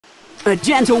The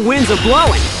gentle winds are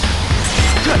blowing.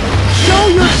 Show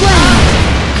your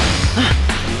flames!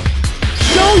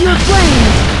 Show your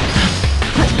flames!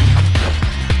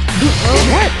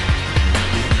 What?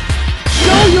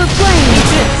 Show your flames!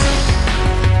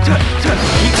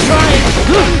 Keep trying!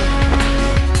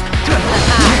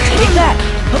 Take that!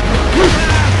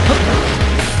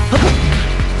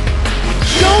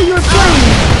 Show your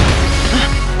flames!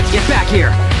 Get back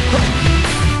here!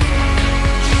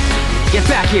 Get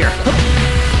back here!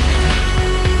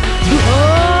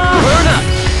 Burn up!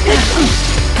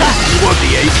 You want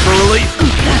the ace for relief?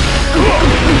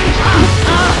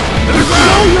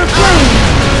 Show your flames!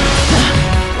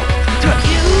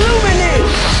 Illuminate!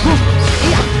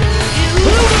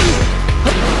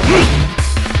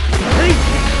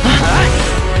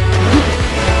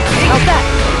 How's that?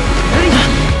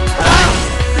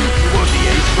 You want the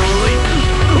ace for relief?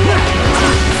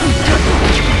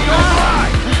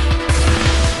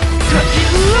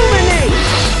 Illuminate!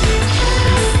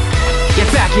 Get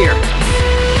back here!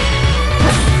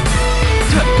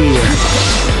 Here.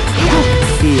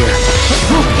 Here.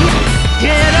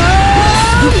 Get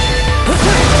up!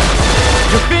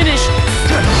 You're finished!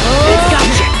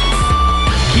 Gotcha!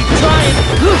 Keep trying!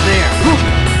 There!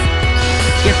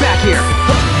 Get back here!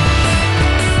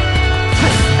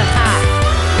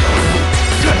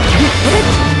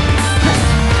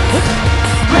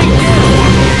 Break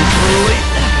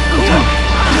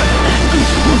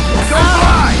Go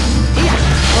fly!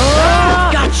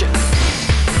 Gotcha!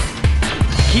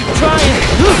 Keep trying!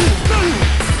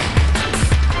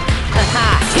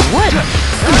 What?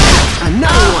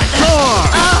 Another one!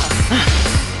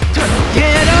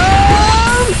 Get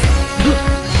him!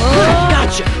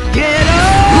 Gotcha! Get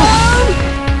him!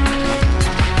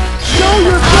 Show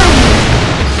your flames!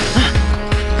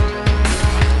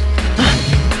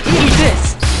 Eat this!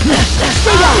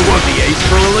 Stay down! You want the ace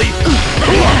for relief?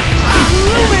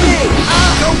 Illuminate!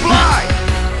 Go fly!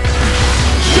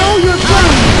 Show your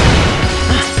flames!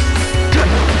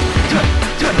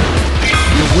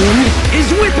 The wind is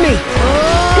with me!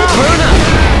 Burn up!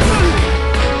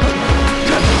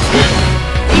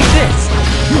 Eat this!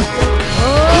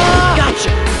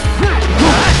 Gotcha!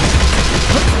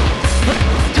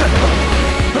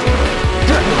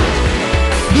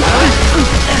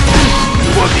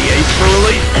 You want the ace for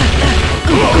relief?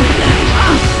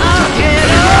 Get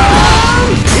up!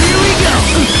 Here we go!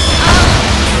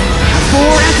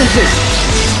 4 essences!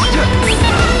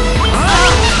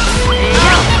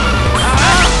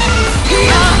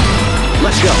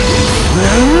 Let's go!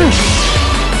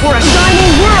 For a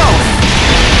shining world!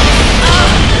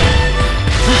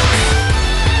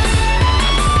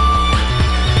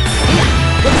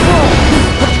 Let's roll!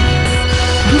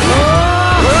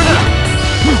 Burn up!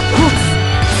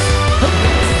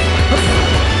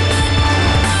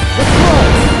 Let's roll!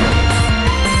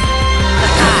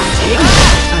 Take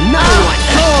another one!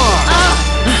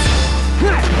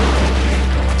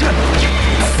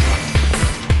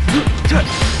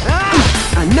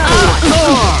 Another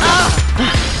one!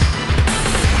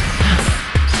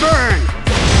 Burn!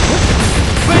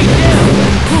 Right down!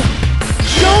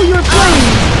 Show your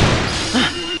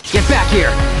flames! Get back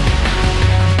here!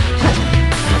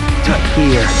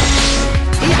 Here.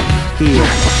 Here.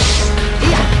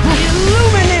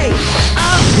 Illuminate!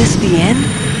 Is this the end?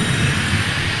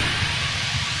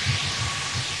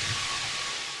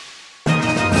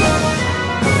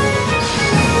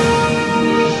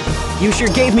 You sure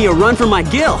gave me a run for my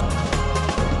gill.